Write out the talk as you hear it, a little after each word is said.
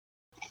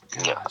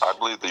gosh. Yeah, I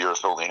believe the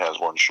Earth only has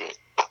one shape.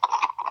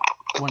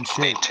 One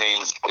shape?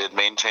 It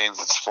maintains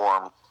its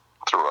form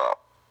throughout.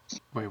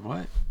 Wait,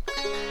 what?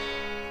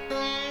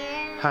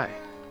 Hi,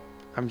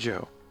 I'm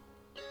Joe,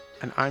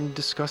 and I'm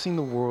discussing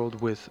the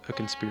world with a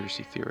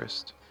conspiracy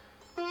theorist.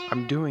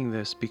 I'm doing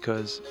this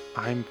because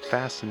I'm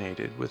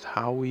fascinated with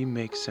how we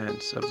make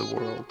sense of the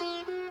world.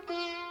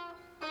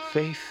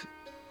 Faith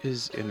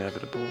is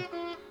inevitable.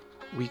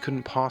 We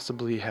couldn't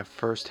possibly have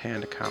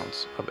first-hand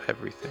accounts of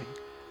everything.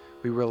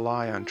 We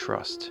rely on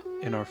trust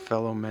in our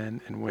fellow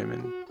men and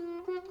women.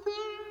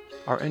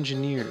 Our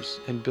engineers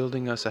in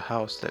building us a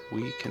house that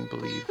we can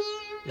believe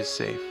is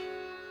safe.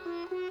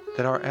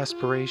 That our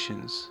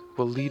aspirations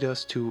will lead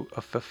us to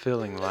a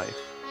fulfilling life.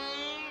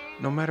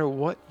 No matter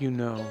what you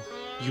know,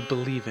 you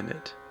believe in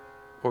it,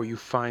 or you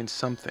find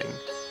something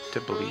to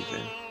believe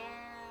in.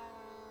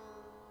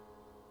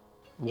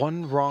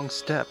 One wrong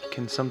step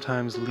can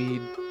sometimes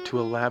lead to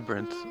a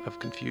labyrinth of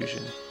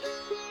confusion.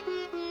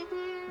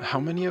 How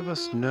many of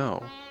us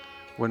know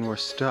when we're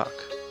stuck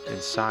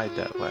inside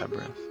that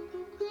labyrinth?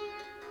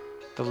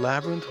 The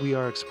labyrinth we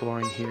are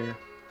exploring here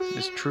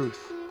is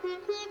truth,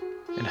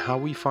 and how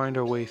we find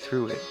our way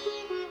through it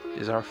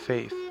is our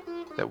faith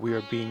that we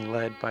are being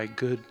led by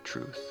good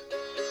truth.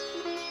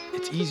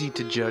 It's easy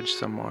to judge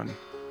someone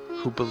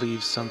who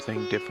believes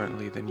something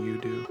differently than you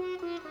do.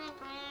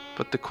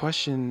 But the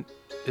question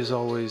is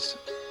always,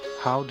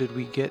 how did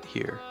we get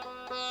here?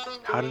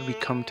 How did we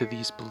come to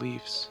these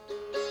beliefs?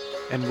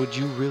 And would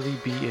you really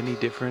be any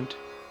different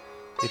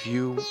if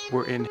you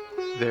were in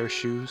their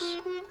shoes?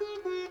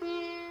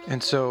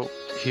 And so,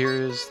 here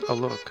is a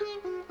look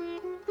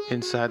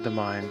inside the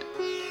mind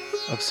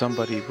of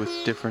somebody with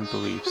different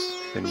beliefs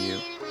than you.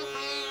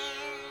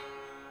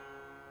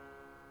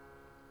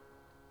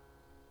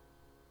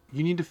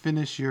 You need to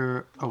finish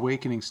your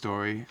awakening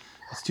story.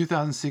 It's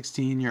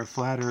 2016, you're a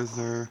flat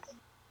earther.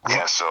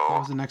 Yeah, so what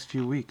was the next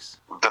few weeks?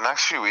 The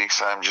next few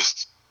weeks, I'm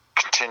just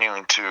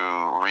continuing to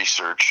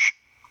research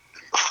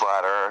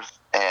flat Earth,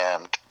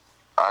 and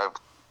I've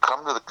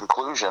come to the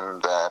conclusion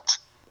that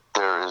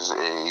there is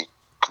a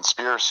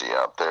conspiracy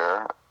out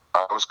there.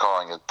 I was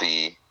calling it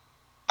the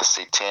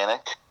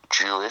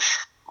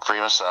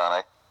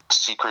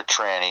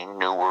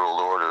Satanic-Freemasonic-Secret-Tranny-New World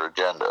Order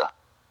agenda.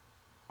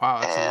 Wow,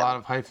 that's a lot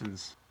of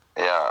hyphens.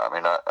 Yeah, I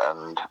mean,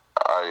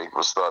 I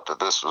was thought that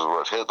this was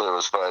what Hitler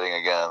was fighting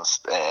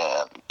against,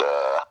 and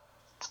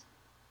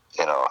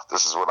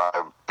this is what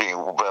I've been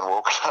woken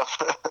up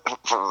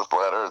from the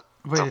flat Earth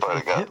to fight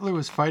if against. Hitler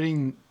was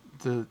fighting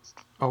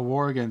a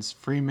war against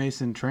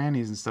Freemason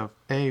trannies and stuff,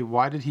 A,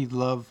 why did he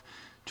love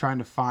trying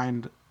to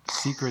find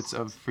secrets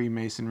of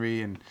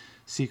Freemasonry and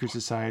secret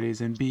societies,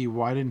 and B,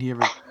 why didn't he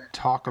ever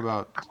talk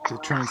about the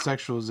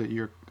transsexuals that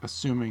you're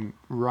assuming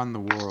run the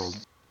world?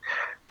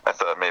 I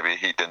thought maybe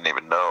he didn't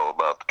even know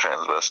about the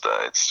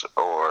transvestites,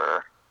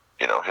 or,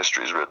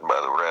 history's written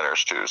by the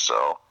Renners too,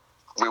 so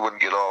we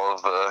wouldn't get all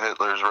of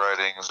Hitler's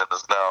writings and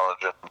his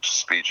knowledge and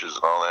speeches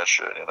and all that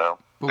shit, But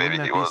maybe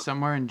wouldn't that be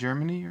somewhere in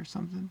Germany or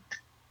something?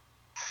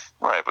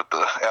 Right, but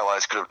the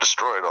Allies could have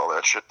destroyed all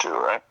that shit too,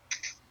 right?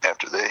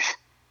 After they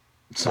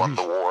won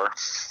the war.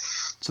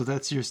 So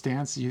that's your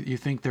stance? You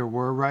think there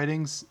were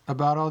writings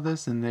about all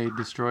this and they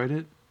destroyed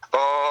it?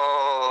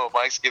 Oh,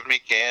 Mike's giving me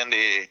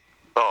candy.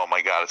 Oh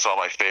my God, it's all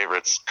my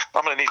favorites.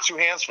 I'm going to need 2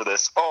 hands for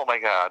this. Oh my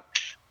God,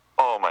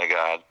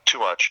 too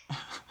much.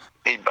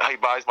 He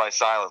buys my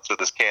silence with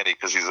his candy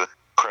because he's a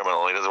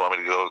criminal. He doesn't want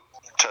me to go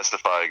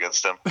testify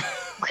against him.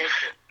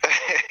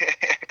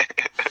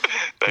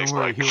 Thanks, Don't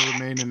worry, Mike. he will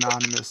remain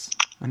anonymous.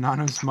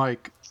 Anonymous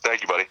Mike.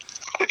 Thank you, buddy.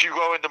 If you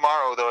go in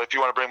tomorrow, though, if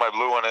you want to bring my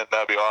blue one in,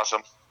 that'd be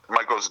awesome.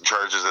 Mike goes and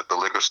charges at the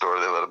liquor store.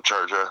 They let him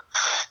charge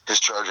his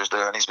charges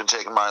there, and he's been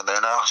taking mine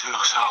there now, too.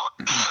 So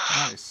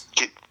nice.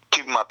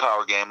 Keeping my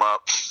power game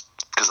up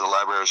because the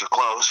libraries are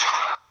closed.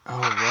 Oh,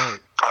 right.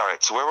 All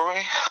right, so where were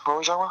we? What were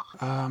we talking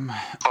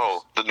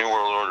about? The New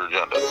World Order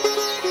agenda.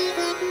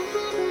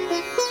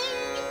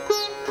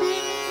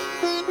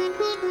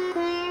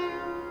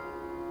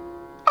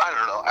 I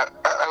don't know.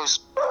 I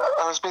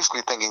was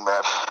basically thinking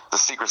that the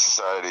secret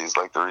societies,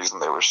 like the reason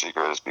they were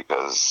secret is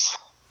because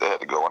they had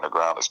to go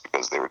underground, is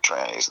because they were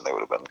trannies and they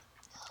would have been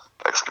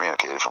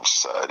excommunicated from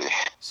society.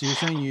 So you're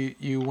saying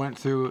you went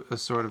through a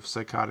sort of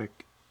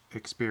psychotic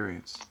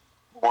experience?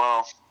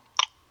 Well,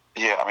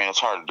 yeah, I mean, it's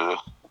hard to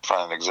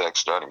find an exact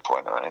starting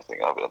point or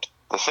anything of it.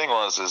 The thing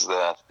is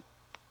that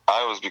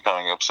I was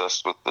becoming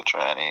obsessed with the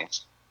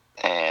trannies,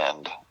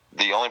 and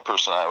the only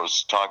person I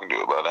was talking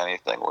to about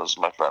anything was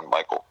my friend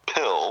Michael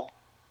Pill,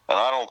 and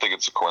I don't think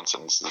it's a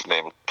coincidence his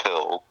name is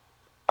Pill.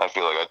 I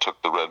feel like I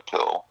took the red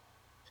pill,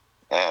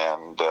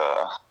 and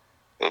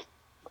if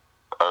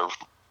our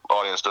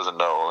audience doesn't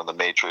know, in the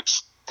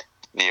Matrix,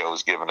 Neo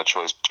is given a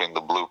choice between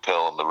the blue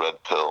pill and the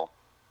red pill,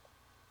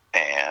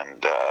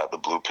 and the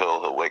blue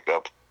pill, he'll wake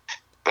up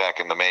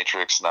back in the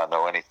Matrix, not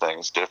know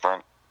anything's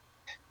different.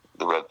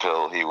 The red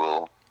pill, he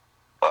will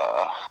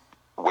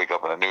wake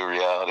up in a new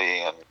reality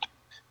and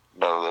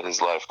know that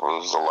his life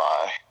was a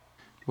lie.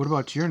 What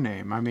about your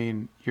name? I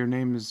mean, your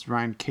name is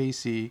Ryan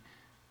Casey.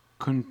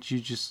 couldn't you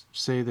just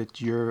say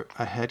that you're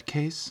a head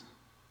case?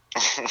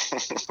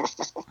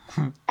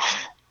 Well,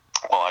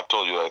 I've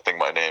told you that I think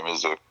my name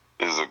is a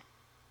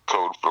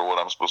code for what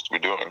I'm supposed to be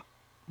doing.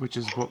 Which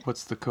is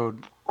what's the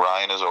code?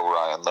 Ryan is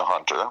Orion the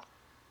Hunter.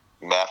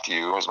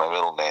 Matthew is my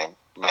middle name.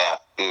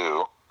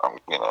 Matthew. I'm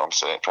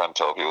trying to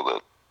tell people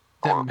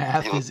that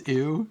math is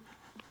ew?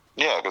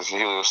 Yeah, because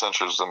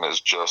heliocentrism is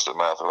just a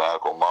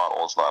mathematical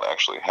model. It's not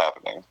actually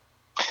happening.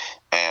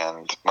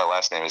 And my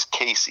last name is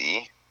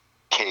Casey.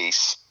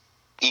 Case.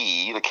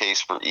 E, the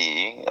case for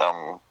E.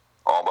 I'm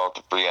all about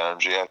the free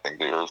energy. I think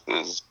the Earth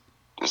is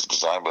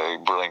designed by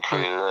a brilliant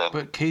creator.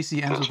 But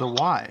Casey ends with a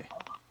Y.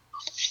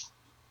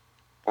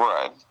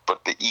 Right,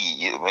 but the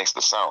E, it makes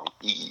the sound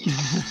E.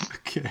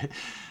 Okay.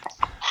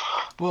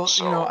 Well,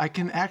 so, I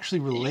can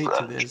actually relate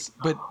to this,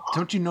 but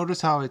don't you notice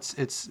how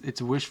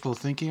it's wishful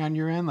thinking on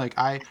your end? Like,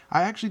 I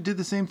actually did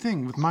the same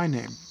thing with my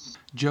name.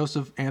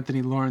 Joseph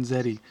Anthony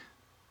Lorenzetti.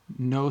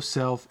 No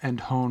self and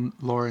hone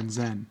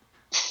Lorenzen.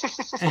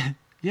 And,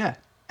 yeah,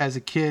 as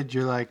a kid,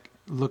 you're like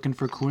looking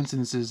for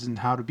coincidences and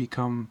how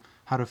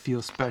to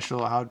feel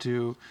special, how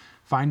to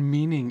find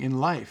meaning in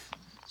life.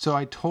 So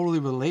I totally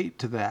relate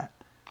to that.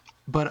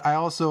 But I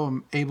also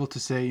am able to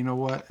say, you know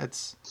what,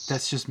 that's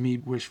just me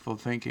wishful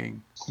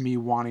thinking, me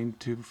wanting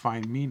to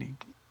find meaning.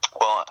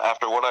 Well,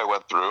 after what I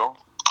went through,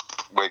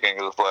 waking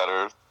to the flat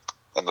Earth,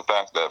 and the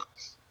fact that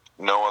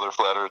no other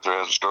flat earther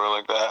has a story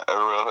like that,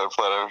 every other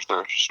flat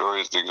earther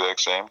story is the exact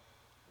same.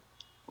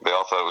 They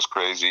all thought it was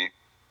crazy,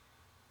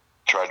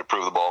 tried to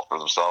prove the ball for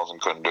themselves and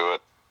couldn't do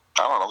it.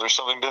 I don't know, there's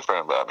something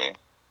different about me.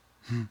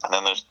 And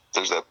then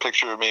there's that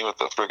picture of me with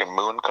the freaking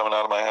moon coming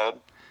out of my head.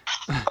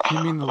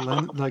 You mean the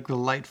like the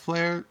light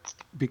flare,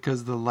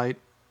 because the light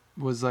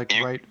was like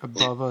right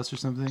above us or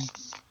something?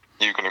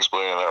 You can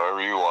explain it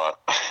however you want.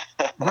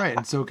 Right,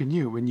 and so can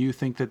you. When you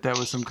think that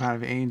was some kind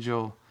of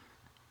angel.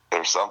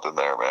 There's something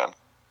there, man.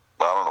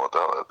 I don't know what the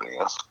hell that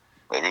thing is.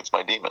 Maybe it's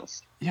my demon.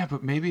 Yeah,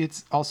 but maybe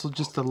it's also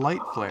just a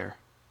light flare.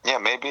 Yeah,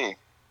 maybe.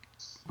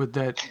 Would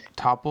that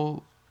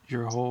topple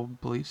your whole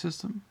belief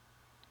system?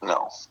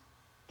 No.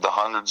 The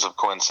hundreds of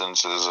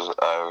coincidences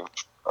I've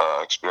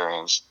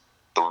experienced,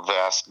 the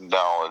vast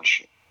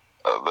knowledge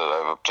that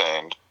I've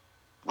obtained,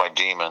 my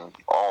demon,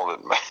 all of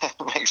it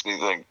makes me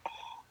think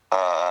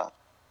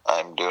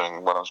I'm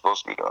doing what I'm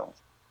supposed to be doing.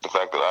 The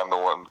fact that I'm the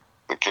one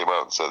that came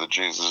out and said that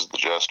Jesus is the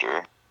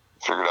jester,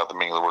 figured out the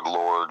meaning of the word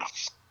Lord.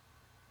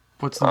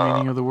 What's the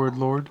meaning of the word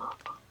Lord?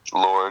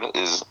 Lord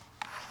is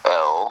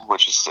L,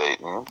 which is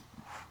Satan.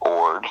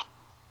 Ord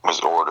was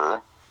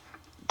order.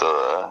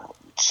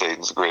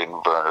 Satan's the great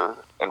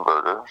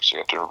inverter, so you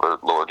have to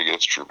invert Lord to get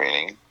its true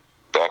meaning.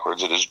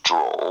 Backwards it is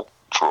droll.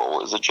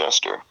 Droll is a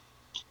jester.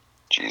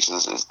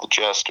 Jesus is the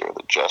jester.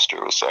 The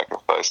jester was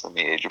sacrificed in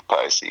the age of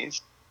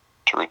Pisces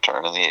to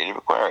return in the age of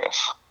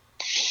Aquarius.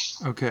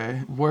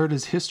 Okay. Where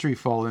does history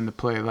fall into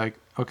play? Like,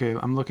 okay,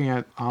 I'm looking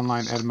at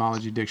online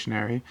etymology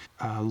dictionary.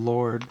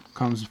 Lord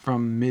comes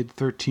from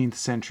mid-13th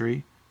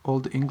century.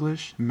 Old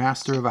English,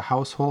 master of a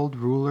household,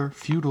 ruler,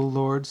 feudal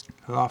lords,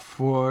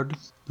 laford,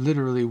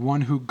 literally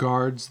one who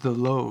guards the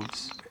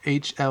loaves.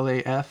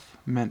 HLAF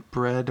meant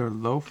bread or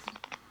loaf.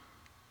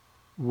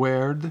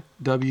 Weard,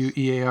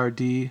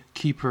 W-E-A-R-D,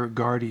 keeper,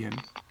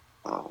 guardian.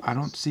 I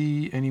don't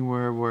see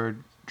anywhere where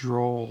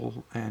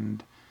droll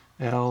and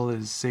L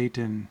is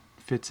Satan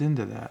fits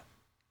into that.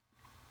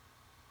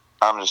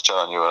 I'm just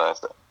telling you what I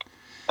think.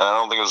 And I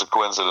don't think it was a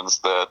coincidence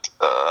that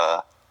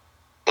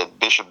at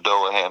Bishop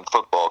Dolahan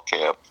football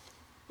camp,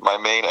 my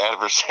main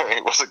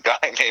adversary was a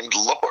guy named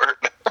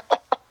Lord.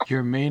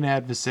 Your main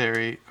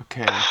adversary,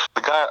 okay.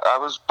 The guy, I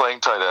was playing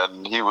tight end,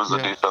 and he was a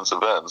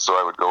defensive end, so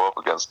I would go up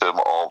against him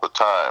all the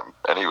time,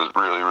 and he was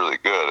really, really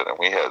good, and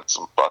we had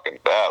some fucking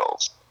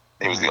battles.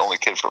 He was the only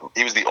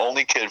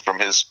kid from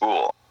his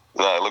school.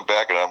 Then I look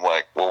back and I'm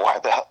like, well, why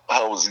the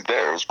hell was he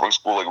there? It was from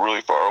school, like,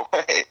 really far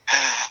away. It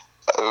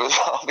was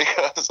all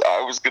because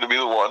I was going to be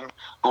the one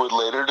who would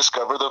later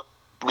discover the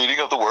meaning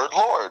of the word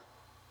Lord.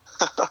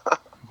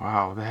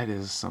 Wow, that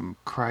is some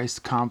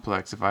Christ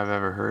complex if I've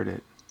ever heard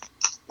it.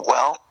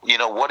 Well,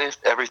 what if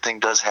everything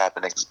does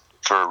happen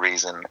for a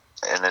reason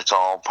and it's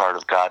all part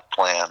of God's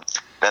plan?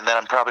 Then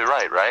I'm probably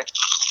right?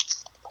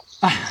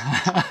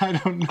 I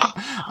don't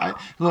know.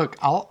 Look,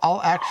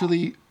 I'll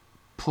actually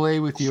play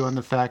with you on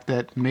the fact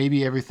that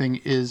maybe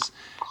everything is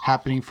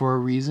happening for a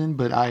reason,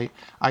 but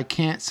I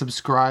can't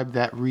subscribe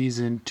that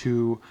reason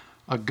to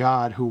a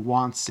God who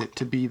wants it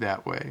to be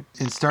that way.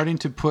 And starting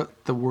to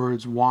put the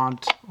words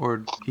want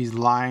or he's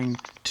lying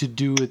to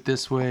do it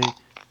this way,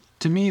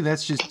 to me,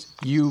 that's just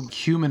you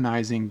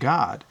humanizing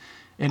God.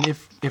 And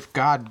if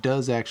God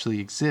does actually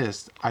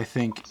exist, I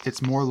think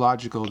it's more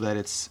logical that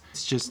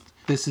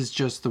this is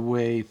just the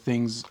way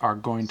things are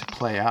going to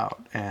play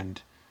out.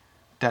 And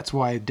that's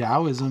why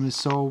Taoism is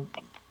so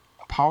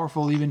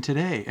powerful even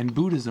today, and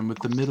Buddhism with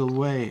the middle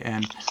way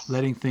and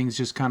letting things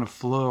just kind of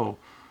flow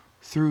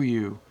through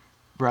you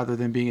rather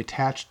than being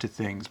attached to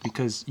things,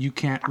 because you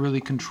can't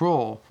really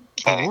control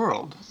the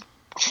world.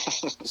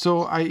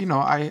 So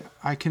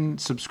I can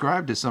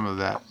subscribe to some of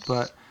that,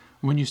 but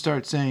when you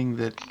start saying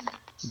that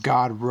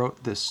God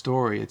wrote this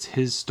story. It's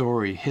his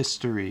story,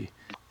 history.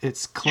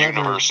 It's clever.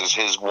 Universe is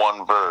his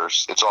one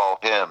verse. It's all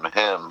him.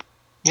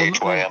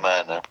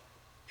 H-Y-M-N.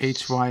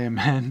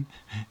 H-Y-M-N.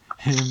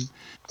 Him.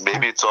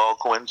 Maybe it's all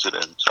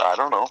coincidence. I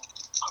don't know.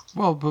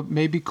 Well, but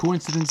maybe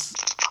coincidence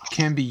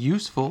can be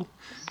useful.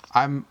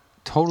 I'm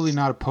totally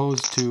not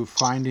opposed to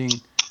finding...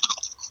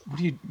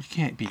 You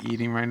can't be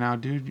eating right now,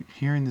 dude. You're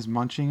hearing this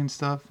munching and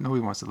stuff?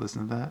 Nobody wants to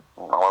listen to that.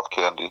 I love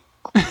candy.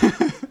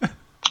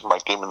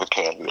 Mike gave me the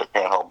candy. I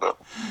can't help it.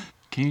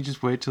 Can you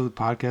just wait till the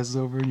podcast is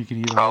over and you can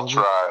eat all of it?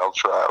 I'll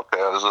try. Okay,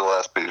 this is the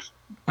last piece.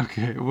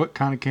 Okay, what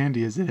kind of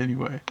candy is it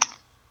anyway?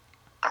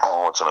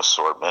 Oh, it's an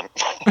assortment.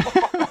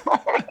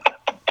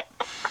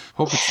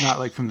 Hope it's not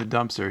like from the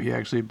dumpster. He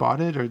actually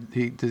bought it, or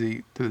did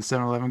the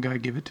 7-Eleven guy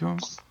give it to him?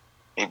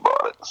 He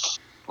bought it.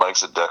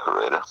 Mike's a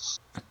decorator.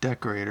 A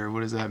decorator?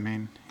 What does that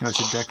mean? You like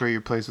to decorate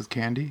your place with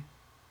candy?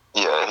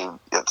 Yeah, he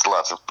gets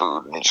lots of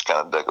food, and he just kind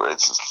of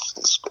decorates his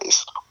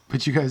space.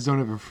 But you guys don't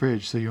have a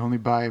fridge, so you only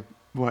buy,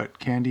 what,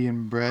 candy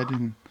and bread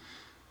and...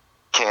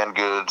 Canned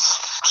goods,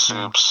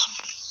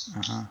 soups,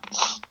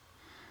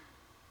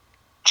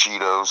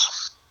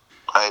 Cheetos.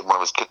 I ate one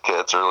of his Kit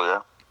Kats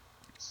earlier.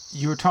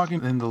 You were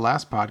talking in the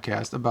last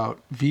podcast about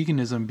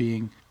veganism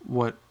being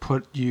what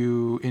put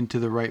you into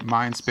the right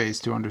mind space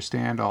to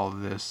understand all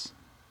of this.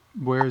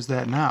 Where is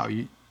that now?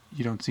 You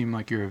don't seem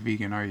like you're a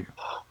vegan, are you?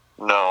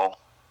 No.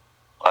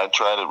 I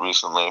tried it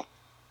recently,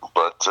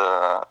 but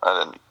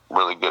I didn't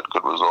really get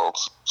good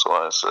results. So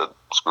I said,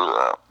 screw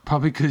that.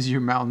 Probably because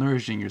you're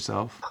malnourishing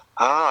yourself.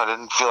 I don't know. I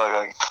didn't feel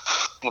like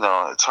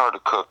it's hard to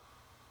cook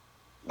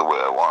the way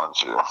I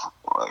wanted to.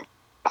 Like,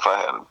 if I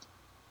had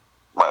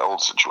my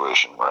old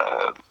situation where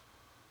I had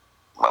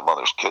my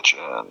mother's kitchen,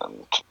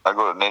 and I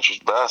go to Nature's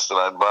Best and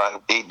I'd buy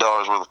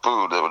 $8 worth of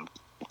food that would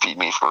feed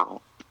me for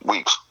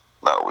weeks.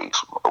 Not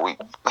weeks, a week.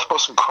 That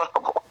was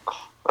incredible.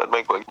 I'd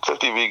make like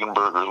 50 vegan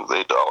burgers with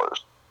 $8.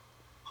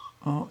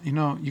 Well,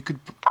 you could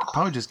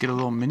probably just get a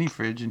little mini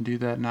fridge and do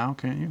that now,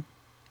 can't you?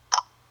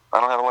 I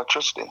don't have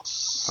electricity.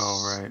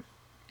 Oh, right.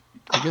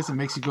 I guess it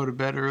makes you go to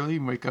bed early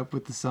and wake up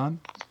with the sun.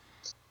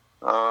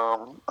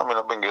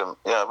 I've been going to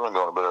bed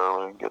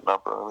early and getting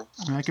up early.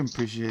 I mean, I can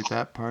appreciate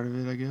that part of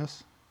it, I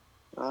guess.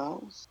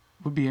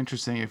 Would be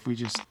interesting if we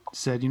just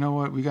said, you know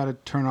what, we got to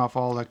turn off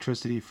all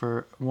electricity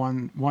for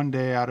one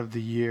day out of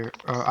the year,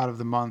 or out of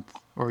the month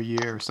or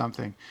year or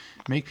something.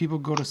 Make people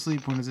go to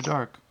sleep when it's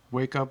dark.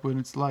 Wake up when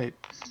it's light.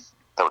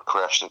 That would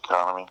crash the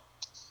economy.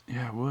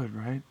 Yeah, it would,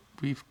 right?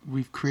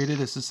 We've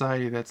created a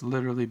society that's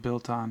literally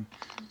built on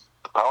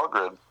the power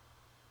grid,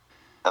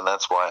 and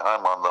that's why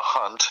I'm on the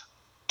hunt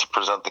to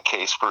present the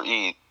case for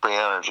free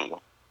energy. And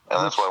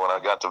that's why when I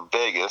got to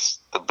Vegas,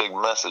 the big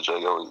message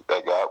I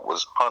got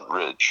was Hunt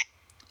Ridge.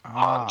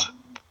 Hunt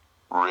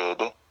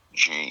Rid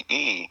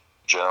GE,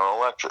 General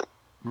Electric.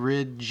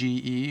 Rid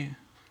GE?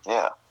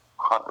 Yeah,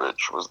 Hunt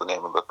Ridge was the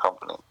name of the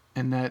company.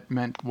 And that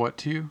meant what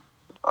to you?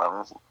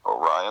 I'm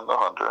Orion the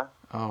Hunter.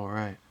 Oh,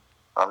 right.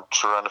 I'm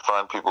trying to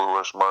find people who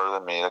are smarter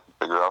than me that can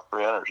figure out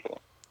free energy.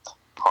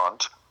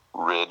 Hunt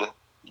Rid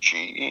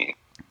GE.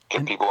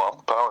 Get people off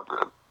the power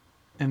grid.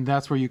 And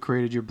that's where you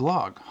created your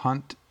blog,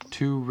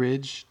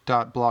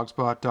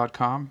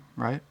 hunt2ridge.blogspot.com,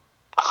 right?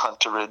 Hunt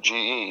to Rid GE,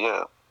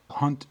 yeah.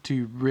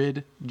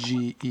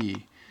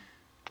 hunt2ridge.ge.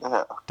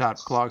 Yeah.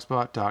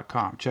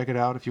 .blogspot.com. Check it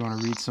out if you want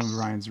to read some of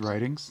Ryan's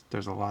writings.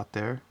 There's a lot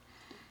there.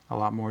 A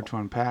lot more to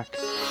unpack.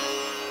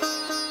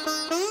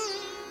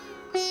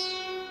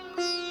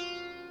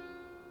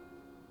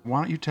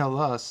 Why don't you tell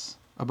us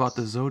about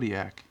the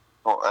Zodiac?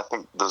 Well, I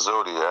think the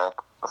Zodiac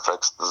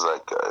affects the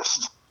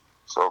zeitgeist.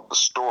 So the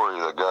story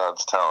that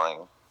God's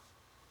telling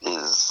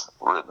is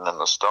written in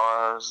the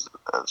stars,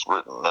 it's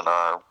written in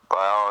our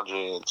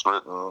biology, it's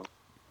written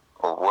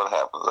what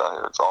happens out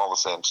here. It's all the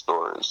same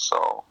stories.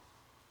 So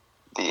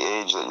the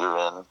age that you're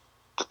in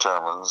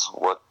determines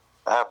what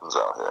happens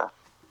out here.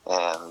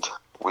 And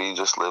we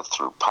just lived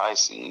through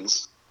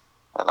Pisces,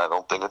 and I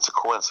don't think it's a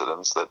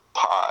coincidence that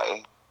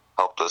Pi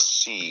helped us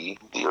see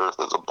the Earth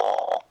as a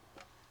ball.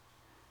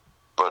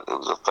 But it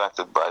was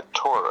affected by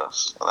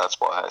Taurus, and that's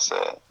why I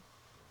say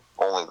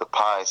only the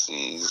Pi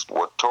sees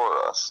what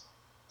tore us.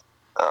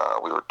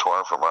 We were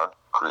torn from our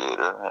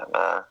Creator,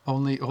 and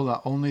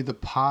only the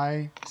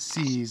Pi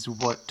sees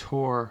what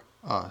tore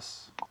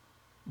us.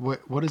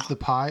 What is the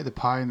Pi? The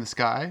Pi in the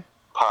sky?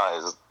 Pi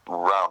is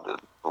rounded,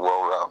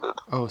 well-rounded.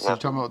 Oh, so you're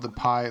talking about the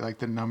Pi, like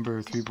the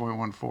number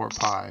 3.14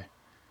 Pi.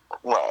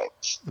 Right.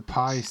 The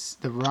Pi,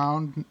 the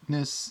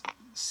roundness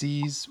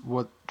sees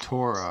what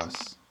tore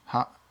us.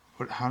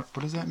 What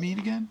does that mean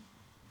again?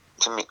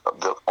 To me,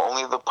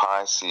 only the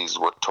Pi sees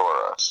what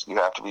tore us. You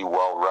have to be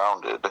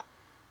well-rounded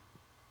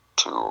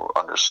to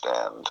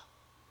understand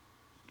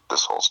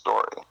this whole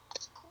story.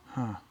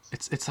 Huh.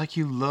 It's like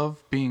you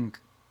love being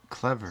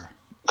clever.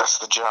 That's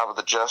the job of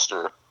the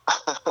jester.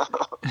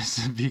 Is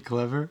to be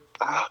clever?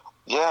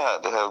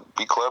 Yeah,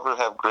 be clever and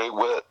have great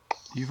wit.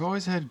 You've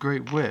always had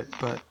great wit,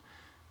 but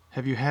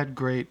have you had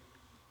great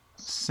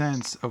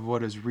sense of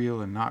what is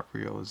real and not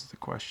real is the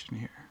question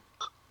here.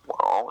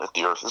 Well,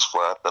 if the Earth is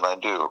flat, then I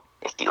do.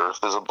 If the Earth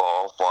is a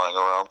ball flying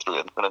around through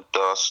infinite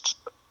dust,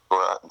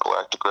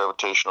 galactic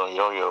gravitational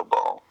yo-yo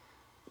ball,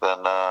 then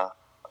I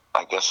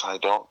guess I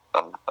don't.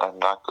 I'm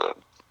not good.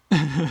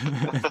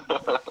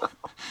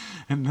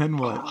 And then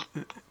what?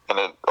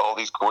 And all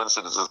these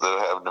coincidences that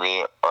happen to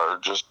me are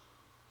just,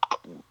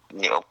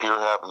 pure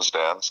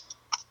happenstance.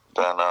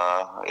 Then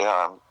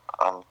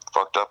I'm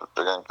fucked up at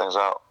figuring things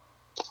out.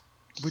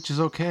 Which is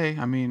okay.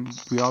 I mean,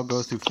 we all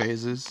go through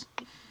phases.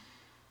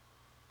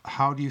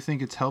 How do you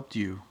think it's helped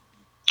you?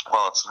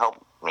 Well, it's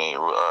helped me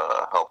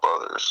help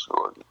others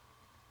who are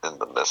in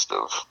the midst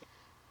of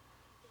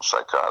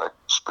psychotic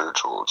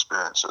spiritual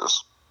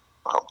experiences.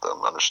 Help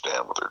them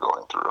understand what they're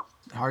going through.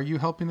 Are you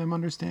helping them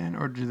understand,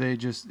 or do they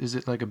is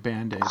it like a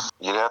Band-Aid?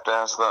 You'd have to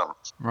ask them.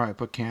 Right,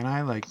 but can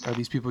I? Like, are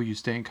these people you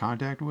stay in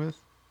contact with?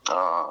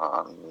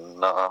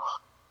 No.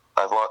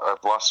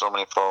 I've lost so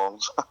many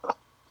phones.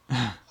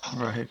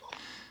 Right.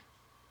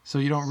 So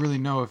you don't really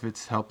know if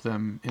it's helped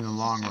them in the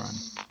long run.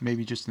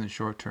 Maybe just in the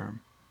short term.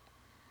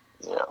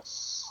 Yeah.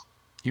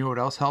 You know what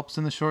else helps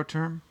in the short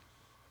term?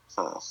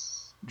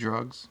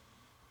 Drugs.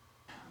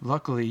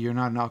 Luckily, you're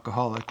not an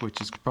alcoholic, which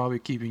is probably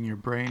keeping your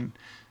brain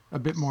a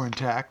bit more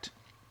intact.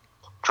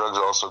 Drugs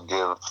also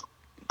give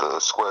the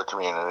square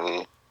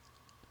community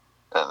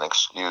an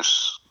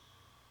excuse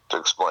to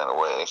explain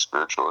away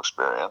spiritual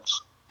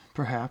experience.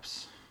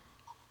 Perhaps.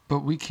 But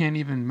we can't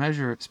even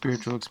measure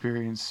spiritual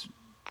experience.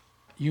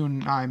 You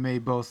and I may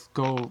both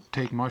go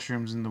take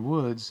mushrooms in the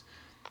woods,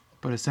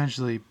 but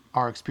essentially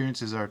our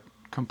experiences are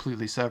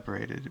completely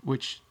separated,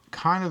 which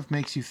kind of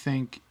makes you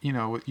think,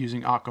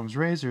 using Occam's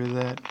razor,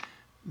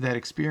 that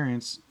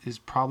experience is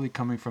probably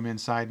coming from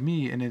inside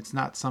me, and it's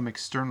not some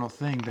external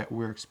thing that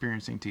we're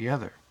experiencing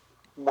together.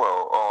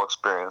 Well, all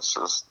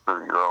experiences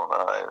through your own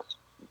eyes.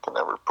 You can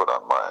never put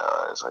on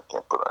my eyes. I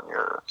can't put on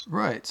yours.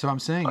 Right. So I'm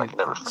saying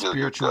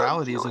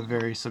spirituality is a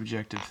very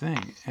subjective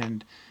thing.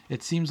 And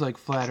it seems like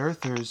flat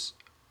earthers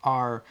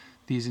are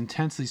these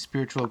intensely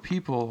spiritual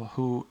people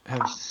who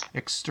have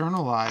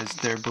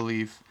externalized their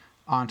belief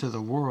onto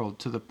the world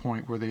to the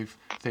point where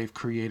they've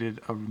created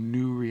a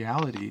new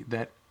reality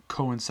that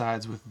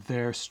coincides with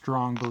their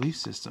strong belief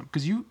system.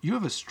 Because you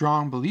have a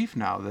strong belief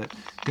now that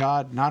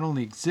God not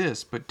only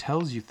exists, but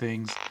tells you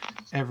things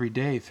every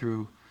day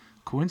through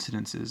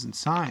coincidences and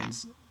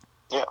signs.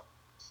 Yeah.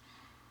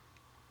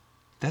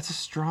 That's a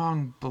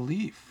strong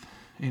belief,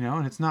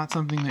 and it's not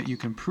something that you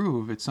can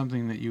prove. It's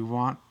something that you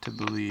want to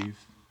believe.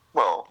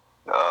 Well,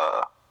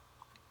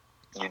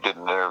 you did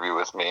an interview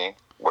with me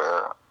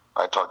where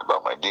I talked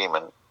about my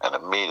demon, and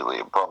immediately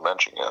upon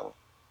mentioning him,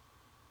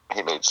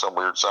 he made some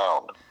weird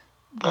sound.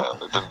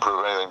 And it didn't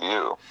prove anything to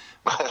you.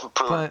 It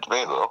proved it to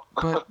me, though.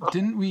 But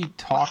didn't we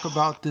talk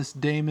about this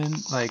daemon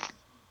like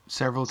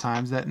several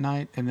times that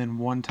night, and then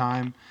one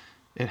time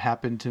there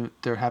happened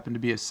to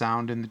be a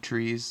sound in the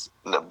trees?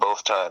 No,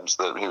 both times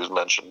that he was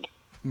mentioned.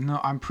 No,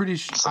 I'm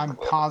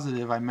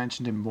positive I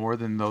mentioned him more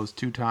than those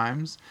two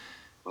times.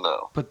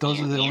 No. But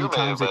those are the only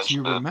times that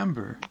you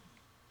remember.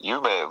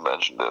 You may have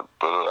mentioned it,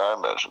 but I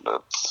mentioned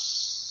it.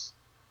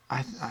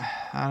 I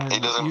don't know.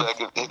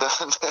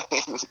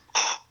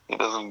 He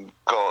doesn't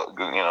call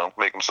it,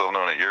 make himself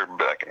known at your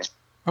backing.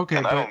 Okay,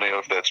 and I don't know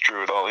if that's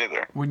true at all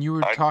either. When you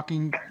were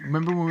talking,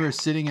 remember when we were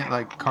sitting at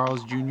like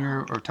Carl's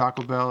Jr. or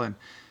Taco Bell, and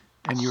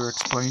you were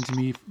explaining to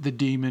me the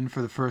demon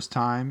for the first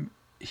time?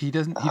 He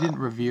didn't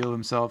reveal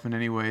himself in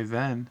any way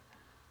then.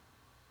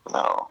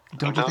 No.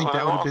 Don't you think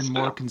that would have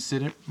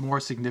been more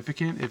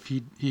significant if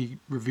he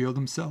revealed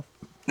himself?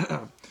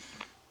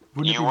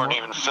 You weren't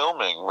even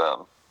filming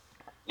then.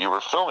 You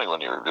were filming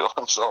when he revealed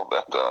himself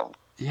that time.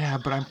 Yeah,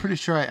 but I'm pretty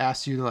sure I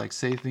asked you to like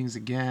say things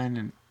again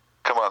and.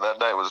 Come on, that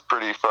night was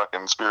pretty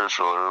fucking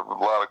spiritual. There were a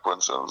lot of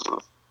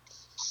coincidences.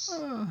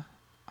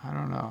 I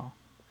don't know.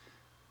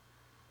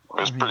 It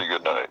was a pretty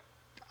good night.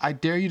 I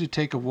dare you to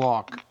take a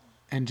walk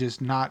and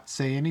just not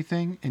say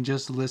anything and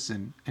just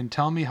listen and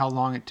tell me how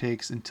long it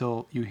takes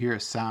until you hear a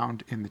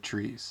sound in the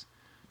trees.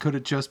 Could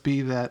it just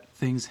be that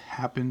things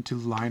happen to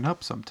line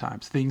up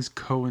sometimes? Things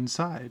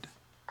coincide.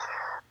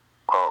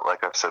 Well,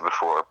 like I've said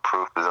before,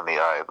 proof is in the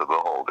eye of the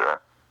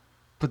beholder.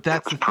 But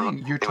that's the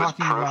thing. You're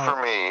talking about... It was proof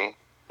for me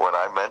when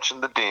I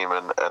mentioned the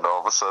demon, and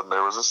all of a sudden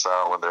there was a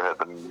sound when there had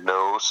been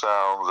no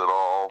sounds at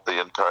all the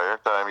entire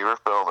time you were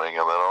filming,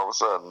 and then all of a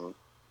sudden...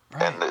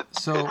 Right.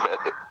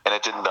 And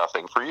it did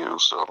nothing for you,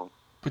 so...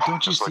 But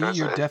don't you see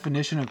your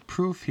definition of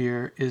proof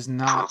here is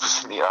not... Proof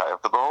is in the eye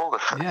of the beholder.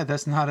 Yeah,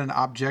 that's not an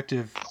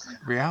objective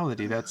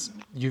reality.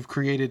 You've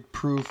created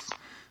proof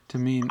to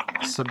mean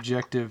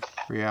subjective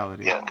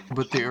reality. Yeah.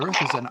 But the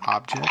Earth is an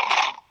object.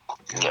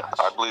 Gosh. Yeah,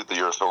 I believe the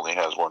Earth only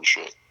has one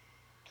shape.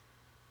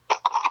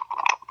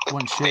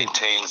 One shape?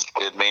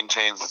 It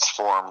maintains its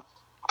form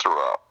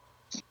throughout.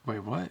 Wait,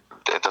 what?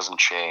 It doesn't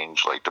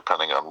change,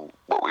 depending on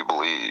what we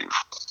believe.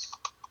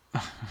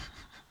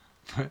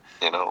 But,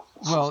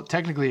 well,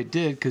 technically it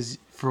did, because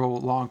for a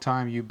long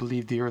time you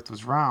believed the Earth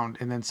was round,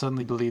 and then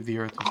suddenly believed the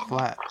Earth was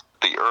flat.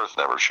 The Earth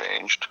never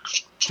changed.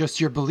 Just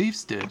your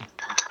beliefs did.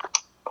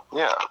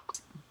 Yeah.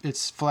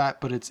 It's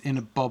flat, but it's in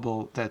a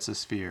bubble that's a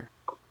sphere.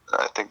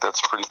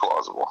 that's pretty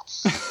plausible.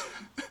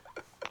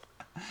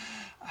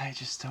 I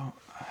just don't...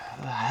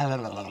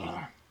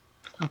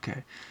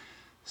 Okay.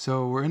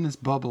 So we're in this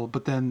bubble,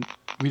 but then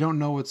we don't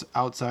know what's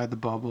outside the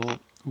bubble.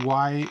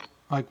 Why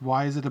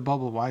is it a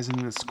bubble? Why isn't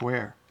it a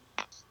square?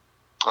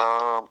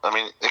 I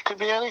mean, it could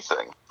be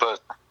anything, but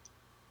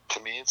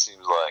to me it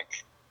seems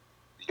like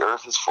the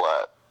Earth is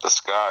flat, the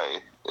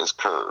sky is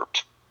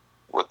curved.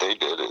 What they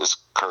did is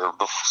curve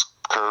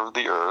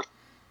the Earth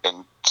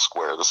and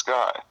square the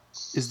sky.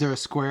 Is there a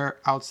square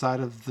outside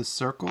of the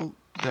circle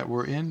that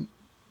we're in?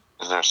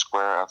 Is there a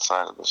square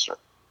outside of the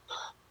circle?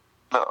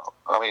 No.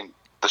 I mean,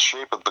 the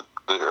shape of the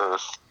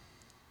Earth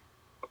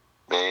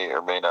may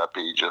or may not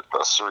be just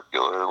a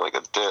circular, like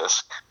a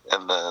disc,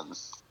 and then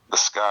the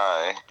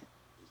sky,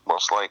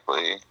 most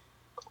likely,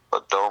 a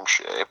dome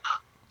shape,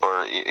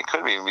 or it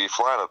could even be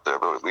flat up there,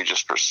 but we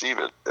just perceive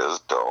it as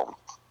dome.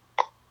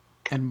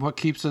 And what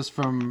keeps us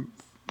from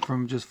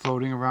just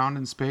floating around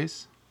in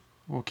space?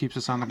 What keeps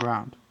us on the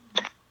ground?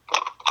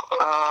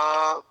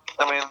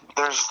 I mean,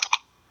 there's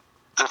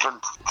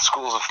different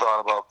schools of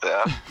thought about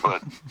that,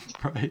 but...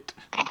 Right.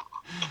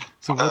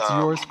 So what's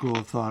your school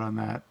of thought on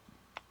that?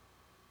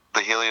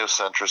 The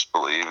heliocentrists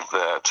believe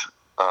that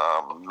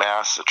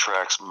mass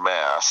attracts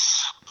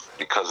mass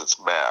because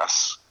it's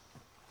mass,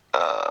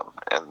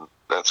 and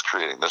that's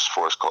creating this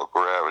force called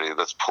gravity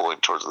that's pulling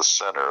towards the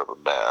center of a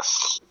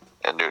mass.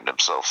 And Newton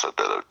himself said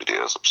that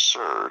idea was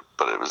absurd,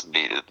 but it was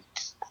needed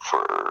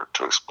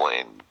to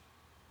explain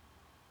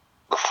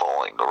the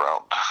falling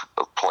around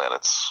of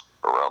planets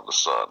around the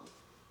sun.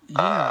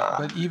 Yeah,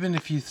 but even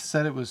if you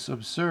said it was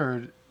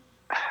absurd,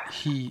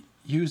 he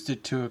used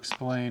it to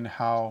explain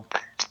how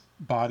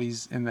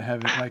bodies in the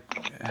heaven,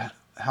 like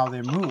how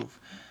they move,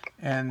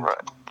 and right.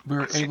 we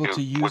were able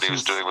to use what he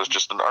was doing was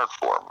just an art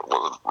form. It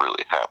wasn't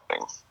really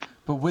happening.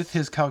 But with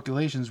his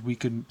calculations, we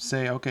could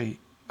say, okay,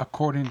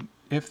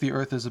 if the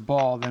Earth is a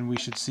ball, then we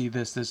should see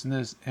this, this, and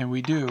this, and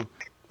we do.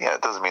 Yeah,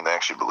 it doesn't mean they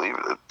actually believe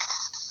it.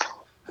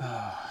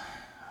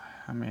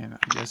 I mean,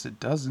 I guess it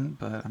doesn't,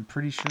 but I'm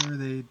pretty sure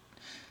they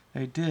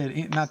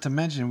did. Not to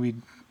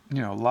mention,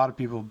 a lot of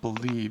people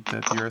believed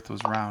that the Earth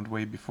was round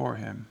way before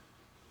him.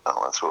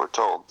 Oh, that's what we're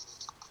told.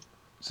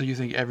 So you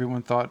think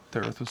everyone thought the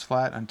Earth was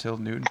flat until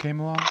Newton came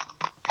along?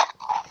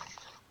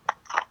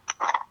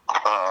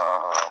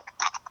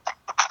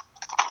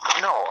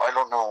 No, I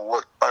don't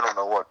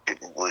know what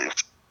people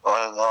believed. All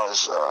I know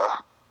is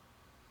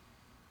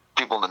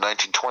people in the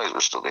 1920s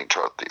were still being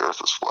taught the Earth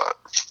was flat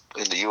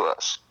in the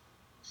U.S.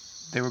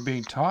 They were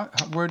being taught?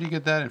 Where do you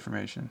get that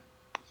information?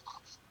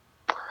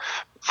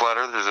 Flat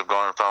Earthers have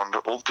gone and found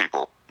old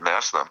people and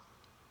asked them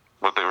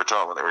what they were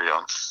taught when they were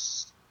young.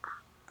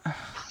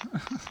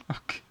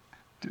 Okay.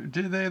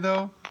 Did they,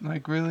 though?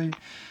 Like, really?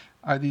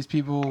 Are these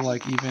people,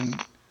 like, even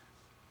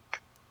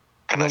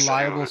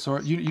reliable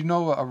source? You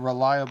know a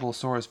reliable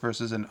source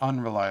versus an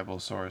unreliable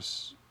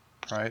source,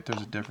 right?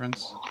 There's a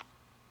difference.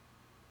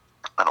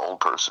 An old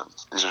person.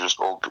 These are just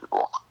old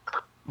people.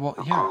 Well,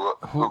 yeah.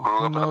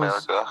 Who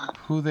knows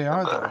who they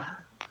are, though?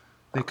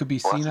 They could be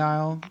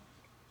senile.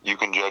 You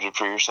can judge it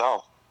for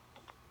yourself.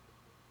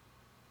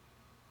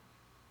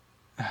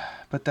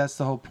 But that's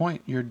the whole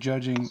point. You're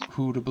judging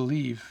who to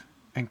believe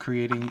and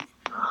creating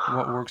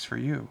what works for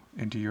you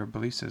into your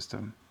belief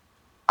system.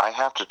 I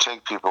have to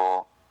take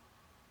people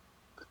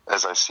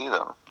as I see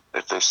them.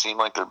 If they seem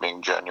like they're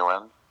being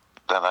genuine,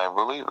 then I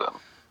believe them.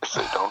 If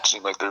they don't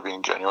seem like they're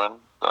being genuine,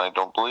 then I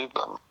don't believe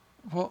them.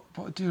 Well,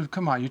 dude,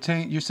 come on.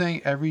 You're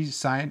saying every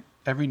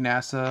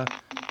NASA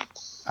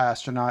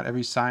astronaut,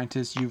 every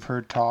scientist you've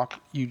heard talk,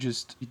 you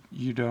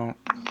don't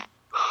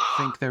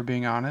think they're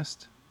being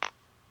honest?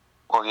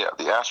 Well, yeah,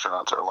 the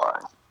astronauts are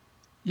lying.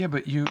 Yeah,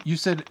 but you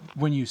said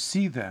when you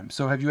see them.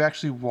 So have you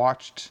actually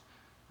watched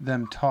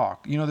them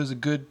talk? There's a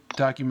good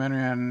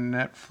documentary on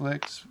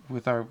Netflix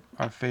with our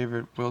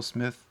favorite Will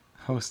Smith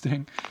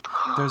hosting.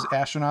 There's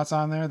astronauts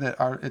on there the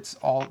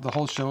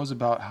whole show is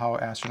about how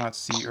astronauts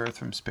see Earth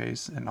from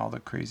space and all the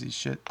crazy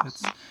shit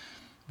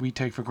we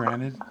take for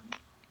granted.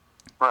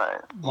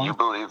 Right. You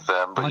believe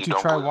them, but you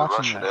don't believe the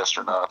Russian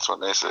astronauts when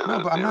they say that.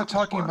 No, but I'm not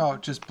talking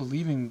about just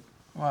believing,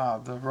 wow,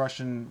 the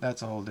Russian,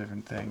 that's a whole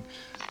different thing.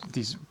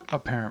 These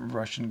apparent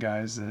Russian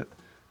guys that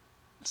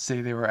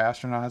say they were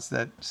astronauts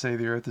that say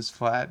the Earth is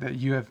flat, that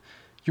you're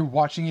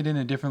watching it in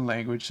a different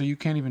language, so you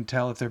can't even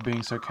tell if they're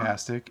being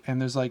sarcastic.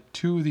 And there's like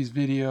 2 of these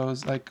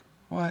videos, like,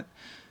 what?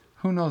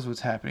 Who knows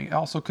what's happening? It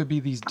also could be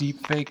these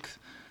deep fake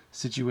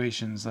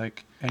situations,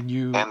 like, and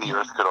the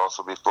Earth could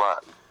also be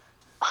flat.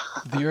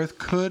 The Earth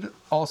could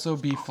also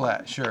be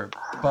flat, sure,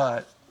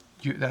 but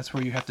that's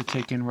where you have to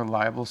take in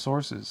reliable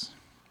sources.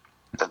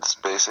 And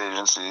space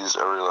agencies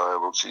are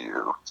reliable to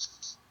you.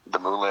 The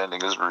moon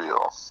landing is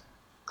real.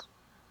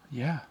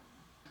 Yeah.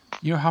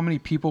 You know how many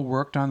people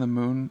worked on the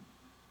moon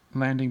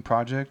landing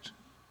project?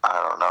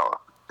 I don't know.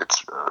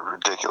 It's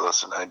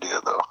ridiculous an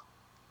idea, though.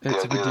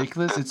 It's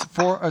ridiculous.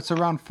 It's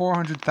around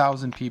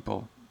 400,000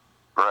 people.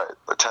 Right.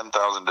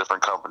 10,000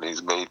 different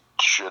companies made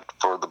shit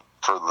for the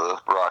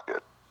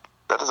rocket.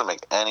 That doesn't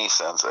make any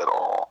sense at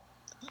all.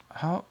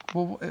 How?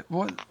 Well,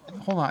 what?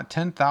 Hold on.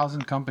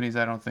 10,000 companies.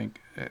 I don't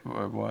think it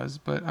was,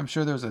 but I'm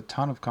sure there was a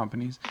ton of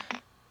companies.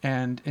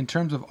 And in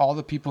terms of all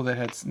the people that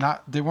had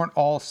not, they weren't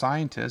all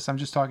scientists. I'm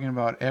just talking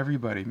about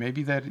everybody.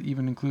 Maybe that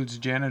even includes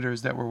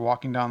janitors that were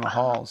walking down the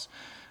halls.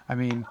 I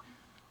mean,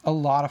 a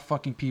lot of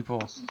fucking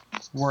people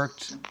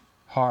worked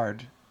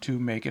hard to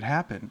make it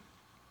happen.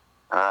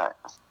 Right.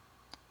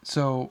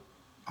 So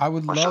I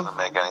would Which love. doesn't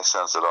make any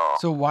sense at all.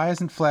 So why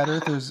hasn't flat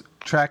earthers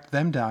tracked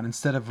them down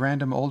instead of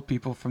random old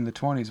people from the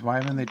 20s? Why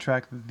haven't they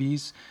tracked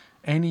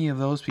any of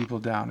those people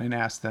down and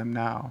asked them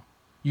now?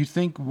 You'd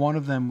think one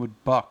of them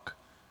would buck.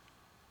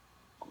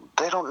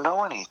 They don't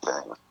know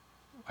anything.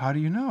 How do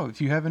you know if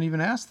you haven't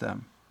even asked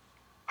them?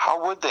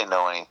 How would they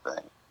know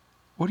anything?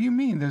 What do you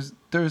mean?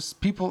 There's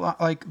people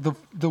like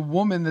the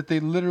woman that they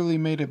literally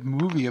made a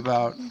movie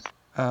about,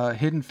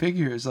 Hidden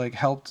Figures, like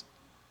helped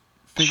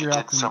figure she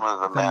out did some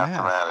of the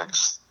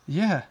mathematics. Math.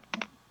 Yeah.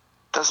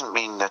 Doesn't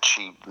mean that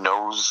she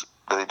knows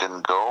they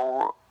didn't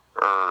go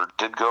or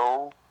did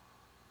go.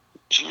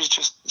 She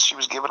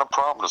was given a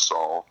problem to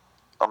solve,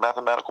 a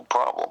mathematical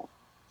problem.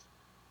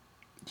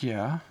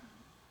 Yeah.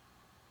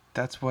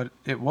 That's what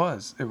it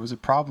was. It was a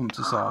problem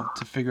to solve,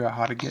 to figure out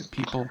how to get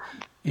people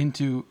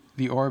into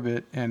the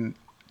orbit and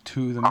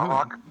to the moon.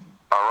 Our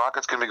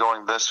rocket's going to be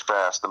going this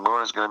fast. The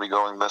moon is going to be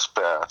going this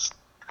fast.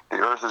 The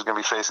Earth is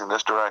going to be facing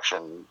this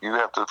direction. You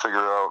have to figure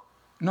out.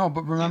 No,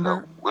 but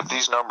remember, with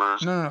these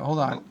numbers. No, hold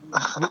on.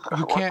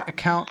 You can't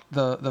account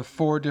the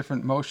four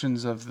different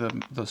motions of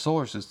the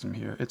solar system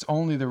here. It's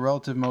only the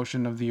relative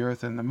motion of the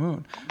Earth and the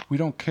moon. We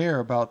don't care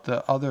about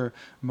the other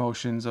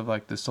motions of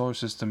like the solar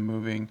system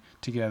moving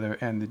together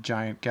and the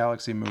giant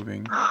galaxy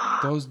moving.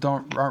 Those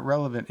aren't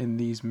relevant in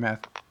these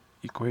math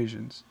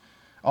equations.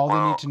 All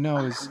they need to know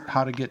is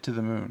how to get to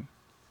the moon.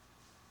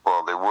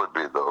 Well, they would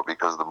be though,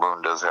 because the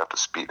moon does have to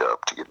speed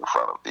up to get in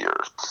front of the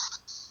Earth.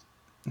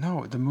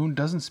 No, the moon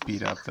doesn't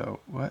speed up, though.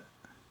 What?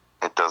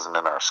 It doesn't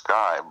in our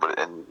sky, but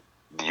in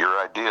your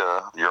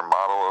idea, your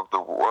model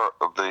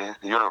of the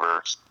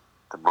universe,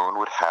 the moon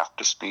would have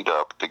to speed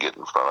up to get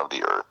in front of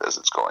the Earth as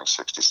it's going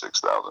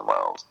 66,600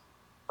 miles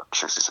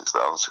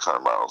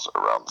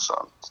around the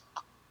sun.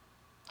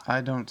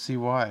 I don't see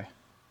why.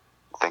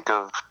 Think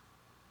of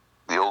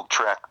the old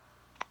track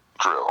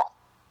drill,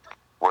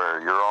 where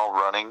you're all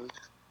running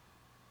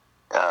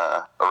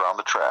around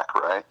the track,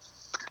 right?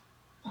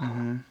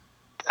 Mm-hmm.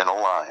 In a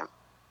line.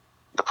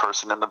 The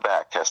person in the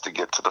back has to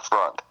get to the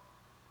front.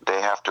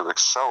 They have to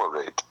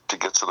accelerate to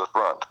get to the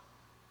front.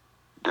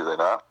 Do they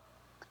not?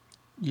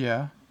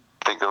 Yeah.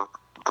 Think of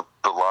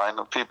the line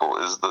of people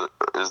is the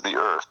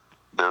Earth.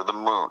 They're the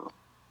moon.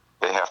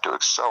 They have to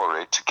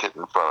accelerate to get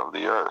in front of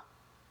the Earth.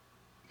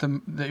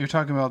 You're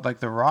talking about like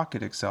the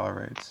rocket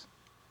accelerates.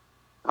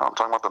 No, I'm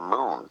talking about the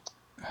moon.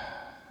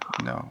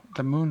 No,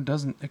 the moon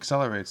doesn't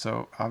accelerate,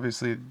 so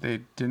obviously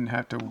they didn't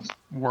have to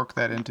work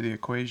that into the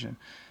equation.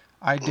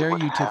 I dare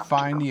you to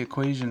find the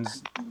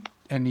equations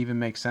and even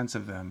make sense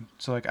of them.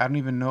 So, like, I don't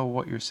even know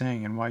what you're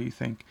saying and why you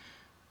think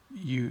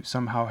you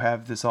somehow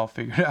have this all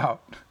figured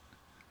out.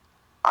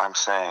 I'm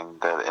saying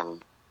that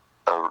in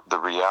the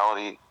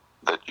reality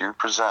that you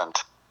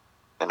present,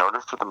 in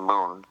order for the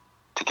moon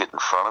to get in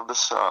front of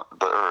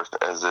the Earth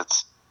as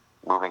it's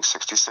moving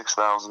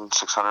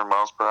 66,600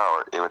 miles per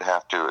hour, it would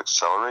have to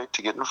accelerate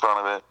to get in front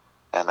of it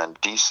and then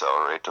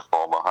decelerate to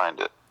fall behind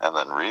it and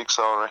then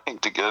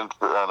reaccelerate to get in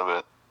front of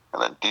it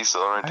and then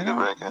decelerate to get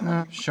back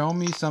in. Show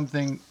me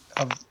something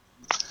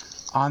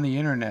on the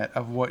internet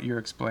of what you're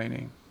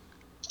explaining.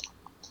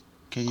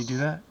 Can you do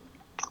that?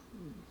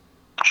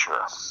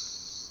 Sure.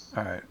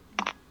 All right.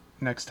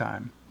 Next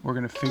time, we're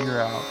going to figure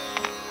out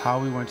how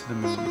we went to the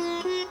moon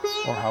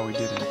or how we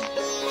didn't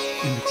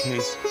in the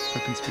case for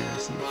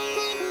conspiracy.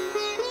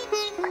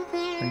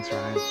 Thanks,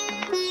 Ryan.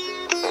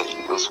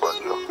 Hey, this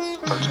one, Joe.